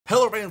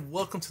Hello everybody and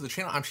welcome to the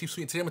channel. I'm Chief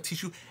Sweet and today I'm going to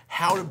teach you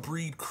how to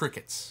breed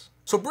crickets.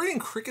 So breeding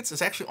crickets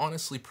is actually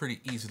honestly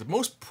pretty easy. The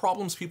most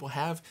problems people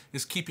have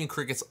is keeping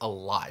crickets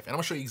alive. And I'm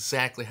going to show you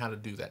exactly how to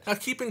do that. Now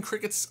keeping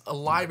crickets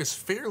alive is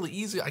fairly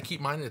easy. I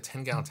keep mine in a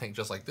 10-gallon tank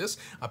just like this.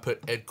 I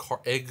put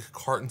egg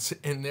cartons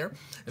in there.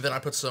 And then I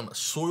put some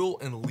soil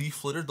and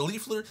leaf litter. The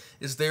leaf litter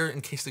is there in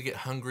case they get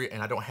hungry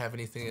and I don't have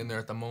anything in there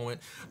at the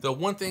moment. The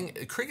one thing,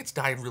 crickets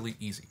die really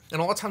easy.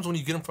 And a lot of times when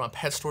you get them from a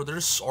pet store, they're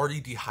just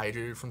already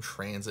dehydrated from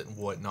transit and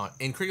whatnot.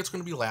 And crickets are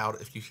going to be loud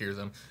if you hear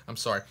them. I'm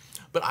sorry.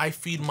 But I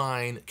feed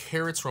mine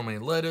carrots,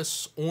 romaine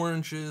lettuce,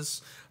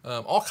 oranges,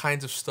 all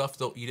kinds of stuff.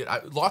 They'll eat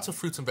it. Lots of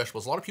fruits and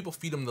vegetables. A lot of people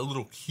feed them the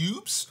little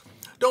cubes.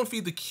 Don't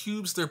feed the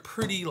cubes. They're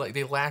pretty,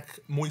 they lack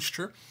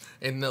moisture.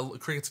 And the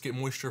crickets get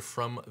moisture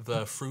from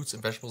the fruits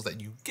and vegetables that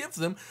you give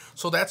them.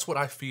 So that's what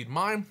I feed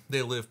mine.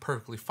 They live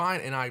perfectly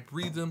fine. And I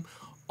breed them,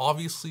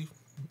 obviously,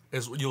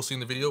 as you'll see in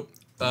the video,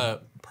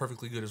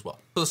 perfectly good as well.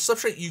 So the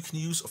substrate you can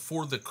use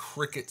for the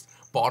cricket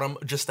bottom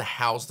just to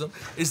house them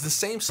is the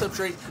same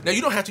substrate. Now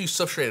you don't have to use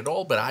substrate at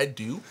all, but I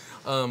do.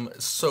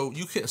 So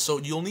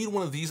you'll need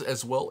one of these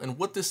as well. And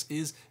what this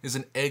is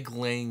an egg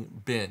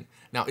laying bin.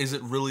 Now, is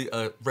it really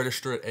a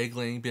registered egg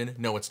laying bin?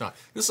 No, it's not.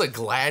 This is a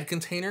Glad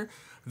container.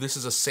 This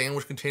is a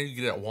sandwich container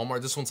you get at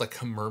Walmart. This one's like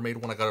a mermaid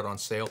one. I got it on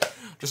sale.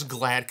 Just a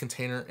Glad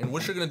container. And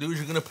what you're gonna do is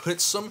you're gonna put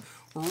some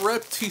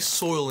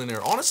Reptisoil in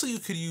there. Honestly, you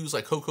could use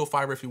like cocoa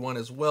fiber if you want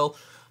as well.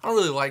 I don't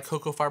really like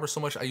cocoa fiber so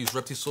much. I use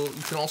Reptisoil.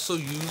 You can also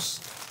use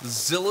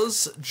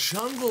Zilla's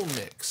Jungle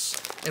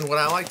Mix. And what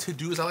I like to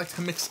do is I like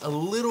to mix a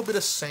little bit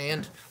of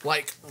sand,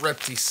 like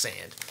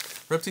Reptisand.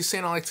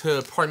 Reptisand I like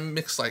to probably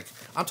mix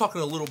I'm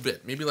talking a little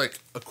bit, maybe like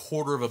a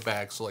quarter of a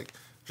bag. So like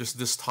just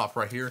this top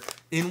right here,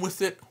 in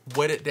with it,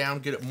 wet it down,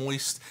 get it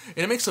moist. And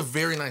it makes a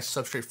very nice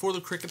substrate for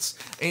the crickets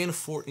and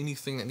for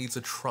anything that needs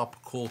a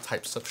tropical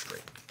type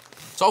substrate.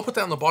 So I'll put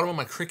that on the bottom of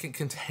my cricket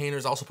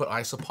containers. I also put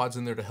isopods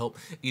in there to help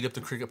eat up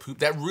the cricket poop.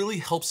 That really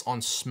helps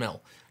on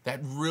smell.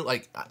 That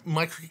really,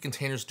 my cricket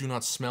containers do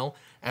not smell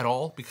at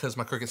all because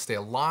my crickets stay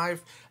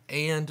alive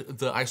and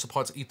the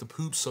isopods eat the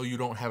poop so you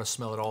don't have a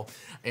smell at all.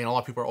 And a lot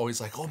of people are always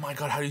like, oh my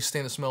God, how do you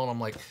stand the smell? And I'm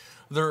like,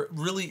 there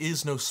really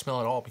is no smell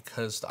at all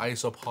because the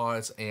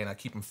isopods, and I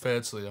keep them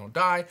fed so they don't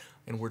die,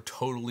 and we're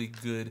totally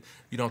good.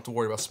 You don't have to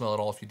worry about smell at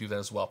all if you do that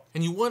as well.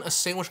 And you want a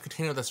sandwich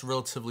container that's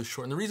relatively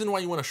short. And the reason why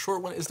you want a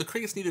short one is the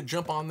crickets need to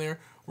jump on there,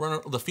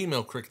 the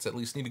female crickets at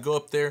least, need to go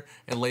up there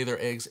and lay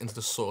their eggs into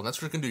the soil. And that's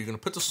what you're gonna do. You're gonna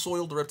put the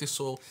soil, the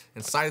Reptisoil,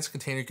 inside this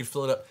container. You can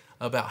fill it up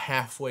about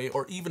halfway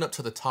or even up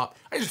to the top.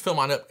 I just fill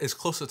mine up as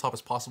close to the top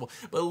as possible,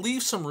 but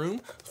leave some room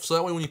so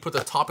that way when you put the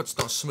top, it's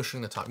not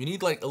smushing the top. You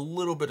need like a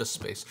little bit of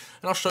space,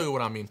 and I'll show you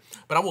what I mean.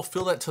 But I will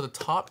fill that to the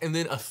top, and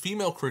then a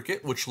female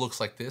cricket, which looks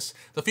like this.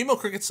 The female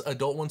crickets,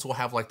 adult ones, will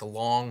have like the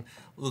long,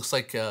 looks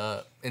like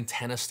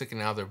antenna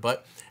sticking out of their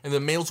butt, and the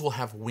males will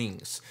have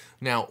wings.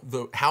 Now,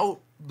 how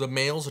the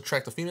males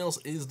attract the females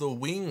is the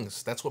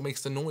wings. That's what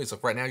makes the noise.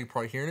 Like right now, you're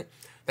probably hearing it.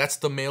 That's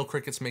the male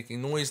crickets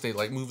making noise. They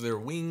like move their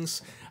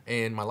wings,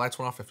 and my lights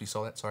went off if you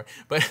saw that, sorry.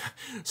 But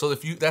so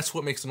that's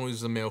what makes the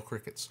noise, the male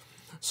crickets.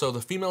 So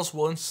the females,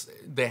 once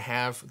they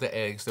have the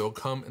eggs, they will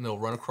come and they'll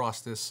run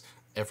across this.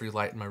 Every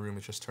light in my room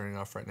is just turning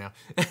off right now.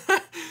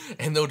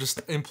 And they'll just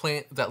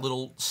implant that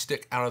little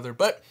stick out of their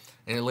butt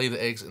and lay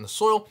the eggs in the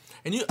soil.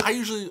 And I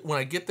usually, when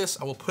I get this,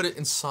 I will put it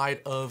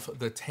inside of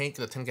the tank,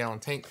 the 10-gallon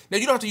tank. Now,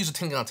 you don't have to use a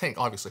 10-gallon tank,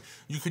 obviously.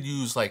 You could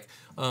use like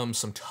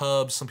some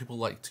tubs. Some people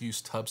like to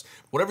use tubs.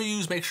 Whatever you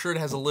use, make sure it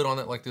has a lid on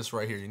it like this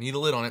right here. You need a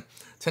lid on it.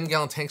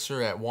 10-gallon tanks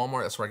are at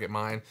Walmart. That's where I get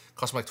mine.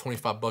 Cost me like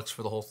 25 bucks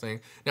for the whole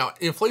thing. Now,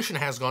 inflation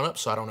has gone up,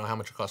 so I don't know how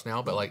much it costs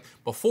now. But like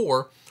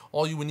before,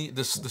 all you would need,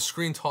 the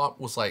screen top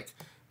was like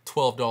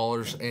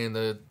 $12 and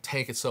the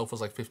tank itself was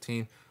like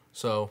 $15.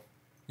 So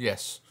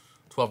yes,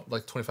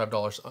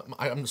 $25.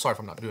 I'm sorry if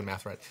I'm not doing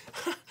math right.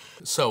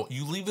 So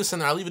you leave this in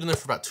there. I leave it in there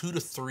for about 2 to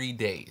 3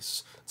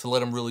 days to let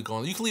them really go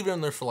on. You can leave it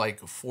in there for like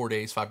 4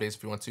 days, 5 days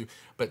if you want to,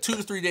 but 2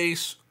 to 3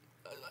 days,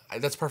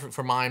 that's perfect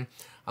for mine.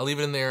 I leave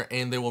it in there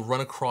and they will run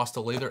across to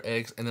lay their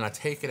eggs, and then I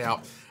take it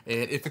out,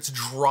 and if it's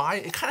dry,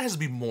 it kind of has to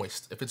be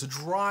moist. If it's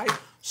dry,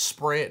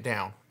 spray it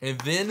down and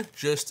then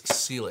just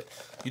seal it.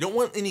 You don't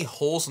want any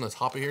holes in the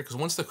top of here because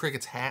once the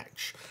crickets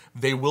hatch,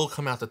 they will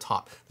come out the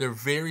top. They're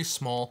very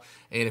small,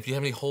 and if you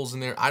have any holes in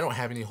there, I don't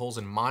have any holes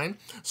in mine.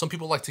 Some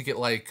people like to get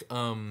like,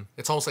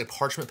 it's almost like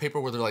parchment paper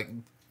where they're like,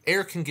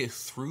 air can get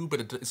through, but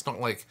it's not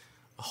like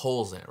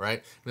holes in it,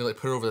 right? They like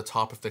put it over the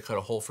top if they cut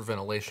a hole for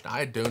ventilation.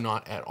 I do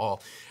not at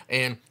all.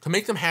 And to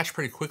make them hatch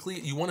pretty quickly,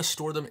 you want to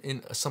store them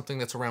in something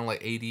that's around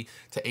like 80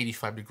 to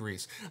 85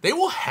 degrees. They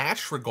will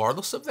hatch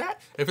regardless of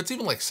that. If it's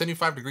even like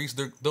 75 degrees,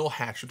 they'll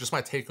hatch. It just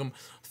might take them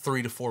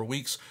 3 to 4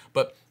 weeks,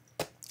 but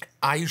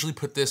I usually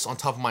put this on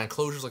top of my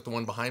enclosures, like the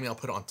one behind me. I'll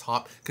put it on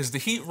top because the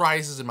heat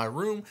rises in my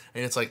room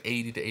and it's like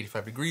 80 to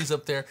 85 degrees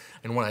up there.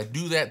 And when I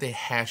do that, they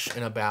hatch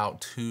in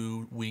about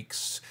 2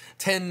 weeks,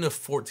 10 to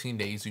 14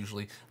 days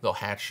usually they'll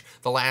hatch.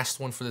 The last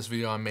one for this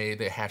video I made,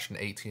 they hatched in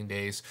 18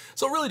 days.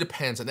 So it really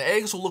depends. And the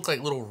eggs will look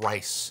like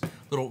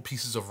little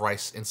pieces of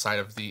rice inside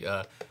of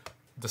the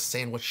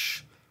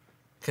sandwich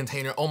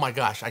container. Oh my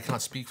gosh, I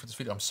cannot speak for this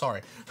video, I'm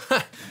sorry.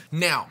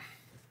 Now,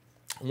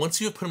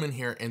 once you put them in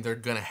here and they're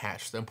gonna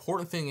hatch, the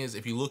important thing is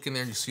if you look in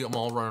there and you see them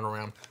all running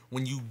around,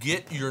 when you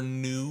get your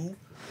new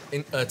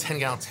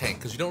 10-gallon tank,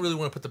 because you don't really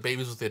want to put the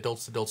babies with the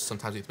adults. The adults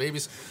sometimes eat the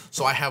babies.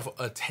 So I have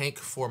a tank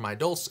for my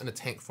adults and a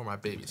tank for my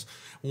babies.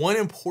 One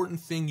important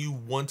thing you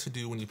want to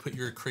do when you put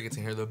your crickets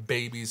in here, the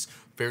babies,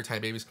 very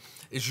tiny babies,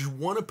 is you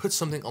want to put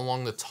something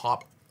along the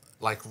top,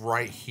 like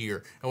right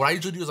here. And what I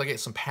usually do is I get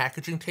some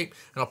packaging tape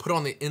and I'll put it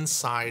on the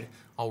inside.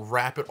 I'll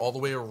wrap it all the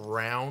way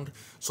around,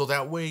 so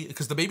that way,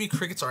 because the baby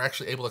crickets are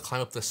actually able to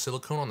climb up the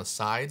silicone on the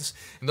sides,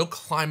 and they'll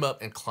climb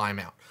up and climb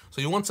out.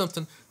 So you want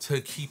something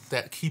to keep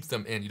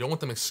them in. You don't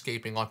want them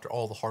escaping after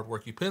all the hard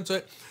work you put into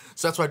it.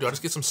 So that's what I do. I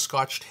just get some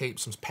Scotch tape,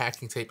 some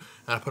packing tape,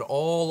 and I put it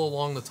all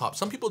along the top.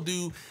 Some people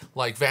do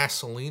like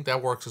Vaseline,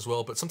 that works as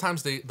well, but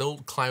sometimes they'll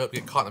climb up,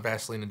 get caught in the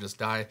Vaseline, and just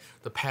die.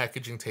 The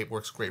packaging tape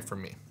works great for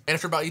me. And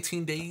after about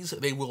 18 days,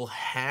 they will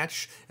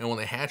hatch, and when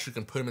they hatch, you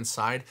can put them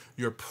inside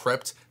your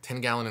prepped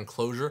 10-gallon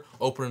enclosure,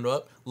 open it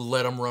up,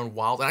 let them run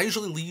wild. And I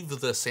usually leave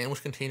the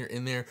sandwich container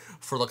in there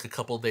for like a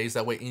couple of days.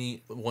 That way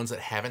any ones that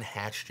haven't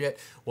hatched yet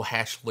will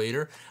hatch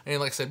later. And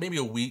like I said, maybe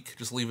a week,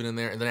 just leave it in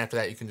there. And then after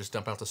that, you can just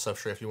dump out the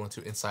substrate if you want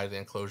to inside the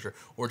enclosure,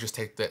 or just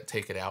take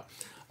it out.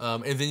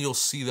 And then you'll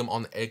see them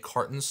on the egg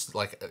cartons,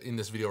 like in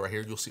this video right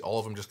here. You'll see all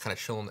of them just kind of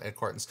chilling on the egg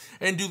cartons,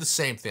 and do the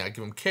same thing. I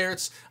give them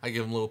carrots, I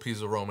give them little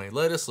pieces of romaine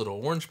lettuce,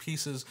 little orange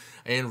pieces,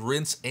 and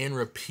rinse and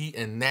repeat.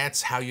 And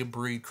that's how you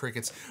breed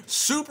crickets.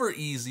 Super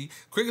easy.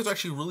 Crickets are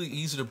actually really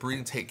easy to breed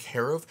and take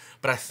care of,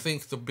 but I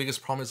think the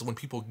biggest problem is when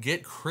people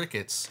get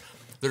crickets,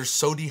 they're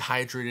so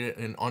dehydrated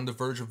and on the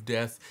verge of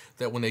death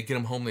that when they get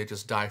them home, they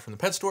just die from the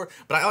pet store.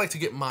 But I like to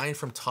get mine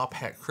from Top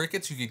Hat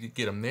Crickets. You can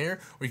get them there,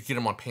 or you can get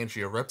them on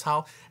Pangea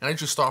Reptile. And I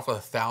just start off with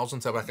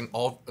 1,000, so I get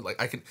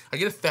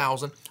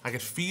 1,000. I can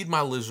feed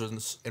my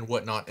lizards and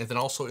whatnot, and then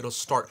also it'll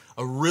start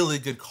a really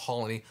good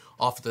colony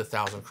off of the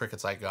 1,000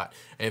 crickets I got,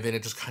 and then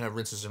it just kind of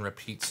rinses and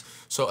repeats.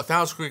 So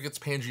 1,000 crickets,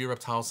 Pangea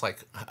Reptiles, like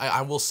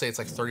I will say it's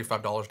like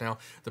 $35 now.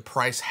 The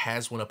price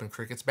has went up in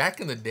crickets. Back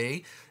in the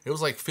day, it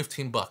was like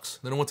 15 bucks.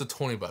 Then it went to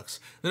 20 bucks.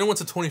 Then it went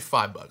to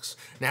 25 bucks.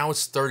 Now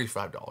it's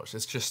 $35.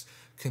 It's just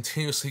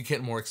continuously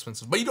getting more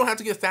expensive. But you don't have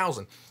to get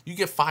 1,000. You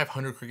get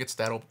 500 crickets.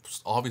 That'll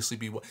obviously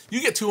be what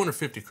you get.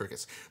 250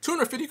 crickets.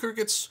 250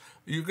 crickets,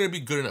 you're going to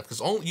be good enough, because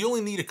you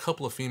only need a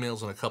couple of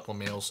females and a couple of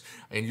males,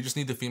 and you just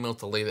need the female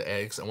to lay the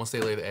eggs. And once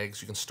they lay the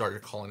eggs, you can start your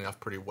colony off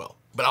pretty well.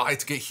 But I like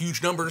to get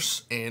huge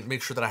numbers and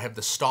make sure that I have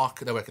the stock,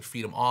 that way I could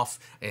feed them off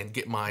and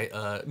get my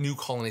new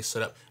colony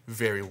set up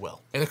very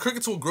well. And the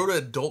crickets will grow to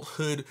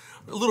adulthood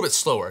a little bit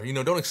slower. You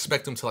know, don't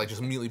expect them to like just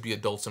immediately be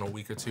adults in a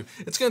week or two.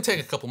 It's going to take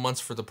a couple months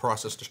for the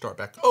process to start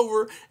back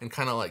over and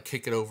kind of like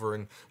kick it over,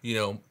 and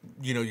you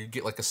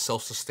get like a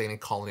self-sustaining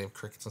colony of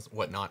crickets and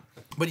whatnot.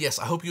 But yes,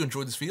 I hope you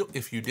enjoyed this video.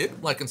 If you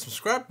did, like and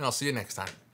subscribe, and I'll see you next time.